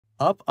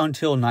Up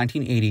until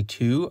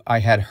 1982, I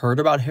had heard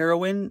about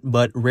heroin,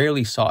 but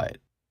rarely saw it.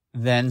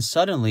 Then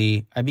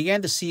suddenly, I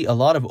began to see a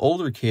lot of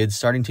older kids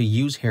starting to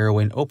use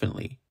heroin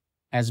openly.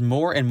 As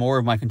more and more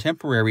of my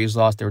contemporaries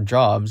lost their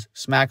jobs,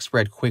 smack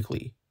spread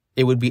quickly.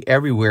 It would be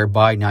everywhere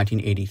by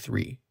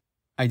 1983.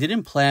 I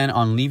didn't plan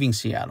on leaving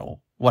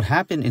Seattle. What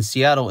happened in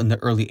Seattle in the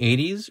early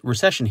 80s,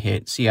 recession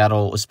hit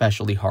Seattle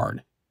especially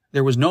hard.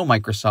 There was no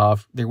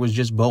Microsoft, there was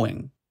just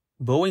Boeing.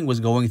 Boeing was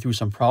going through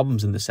some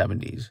problems in the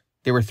 70s.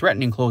 They were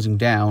threatening closing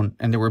down,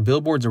 and there were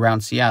billboards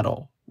around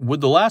Seattle.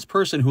 Would the last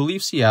person who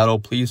leaves Seattle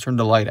please turn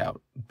the light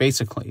out?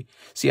 Basically,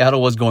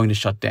 Seattle was going to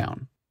shut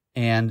down.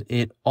 And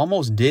it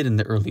almost did in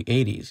the early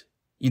 80s.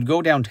 You'd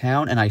go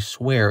downtown and I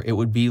swear it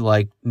would be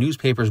like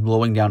newspapers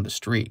blowing down the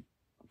street.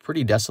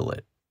 Pretty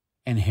desolate.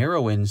 And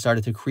heroin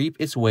started to creep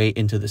its way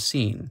into the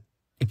scene.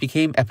 It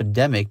became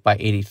epidemic by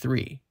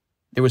 83.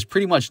 There was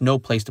pretty much no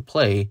place to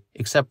play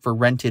except for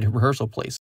rented rehearsal places.